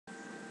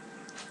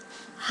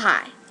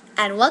Hi,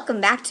 and welcome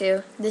back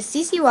to the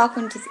CC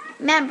Welcome to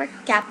Member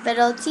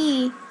Capital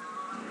T.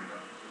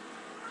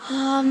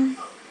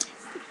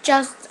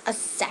 Just a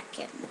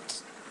second.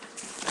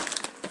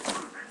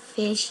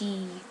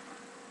 Fishy.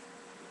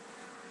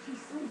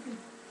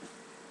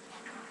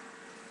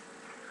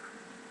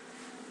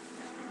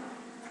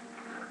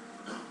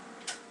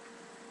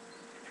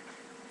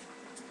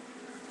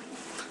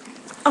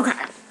 Okay.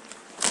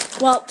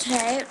 Well,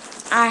 today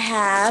I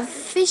have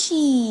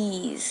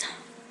fishies.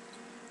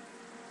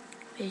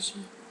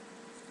 Fishy.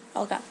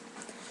 Okay.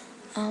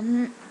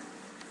 Um.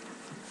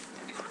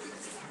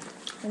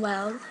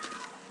 Well.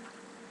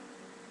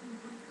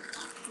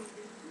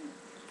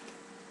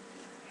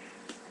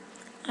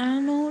 I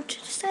don't know what to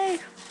say.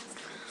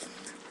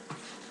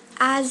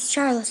 As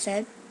Charlotte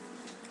said,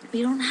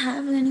 we don't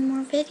have any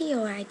more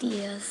video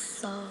ideas,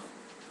 so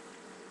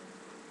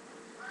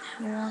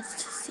who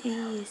wants to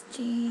see a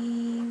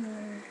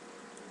streamer?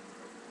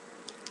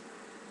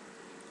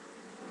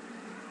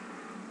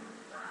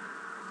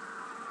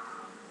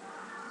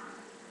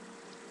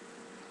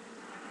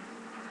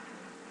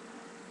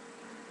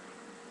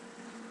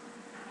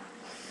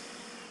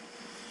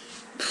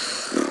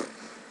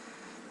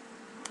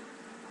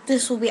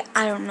 This will be,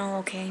 I don't know,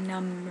 okay,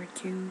 number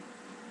 2.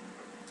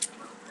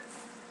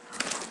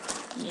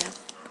 Yep.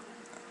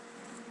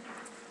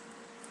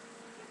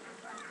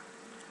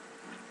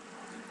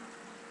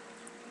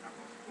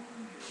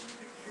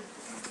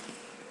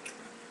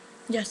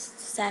 Just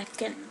a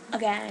second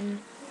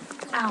again.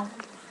 Ow.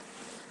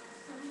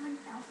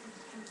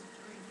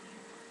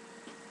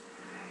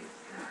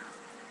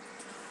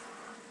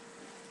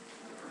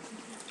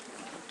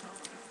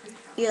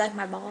 You like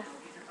my ball?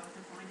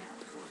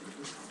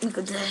 Look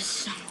at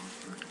this.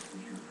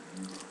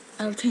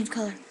 I'll change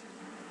color.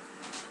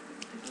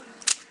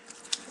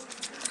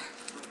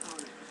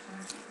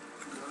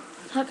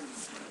 Look.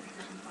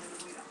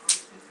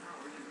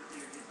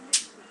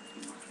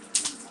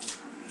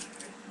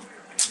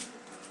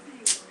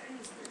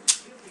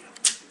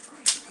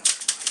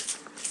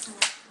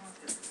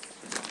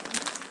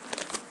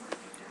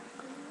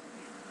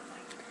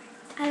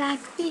 I like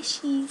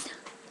fishies.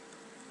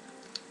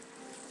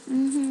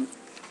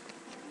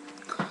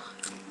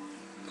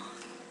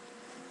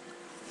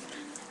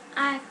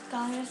 I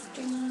got a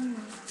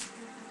streamer.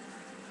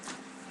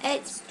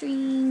 It's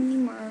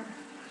streamer.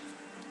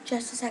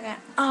 Just a second.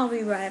 I'll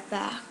be right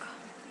back.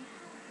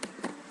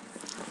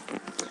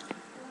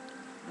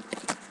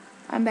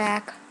 I'm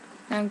back.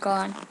 I'm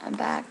gone. I'm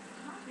back.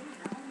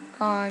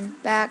 Gone.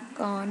 Back.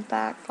 Gone.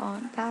 Back.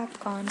 Gone. Back.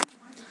 Gone.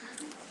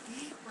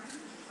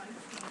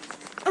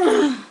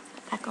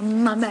 Back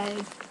on my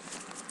bed.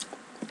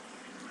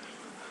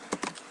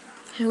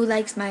 Who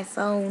likes my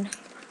phone?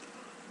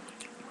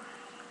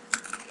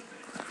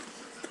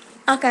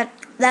 Okay,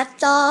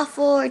 that's all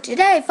for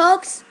today,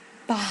 folks.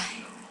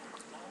 Bye.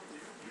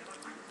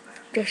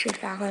 Just a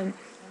second.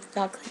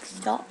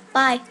 Stop.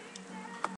 Bye.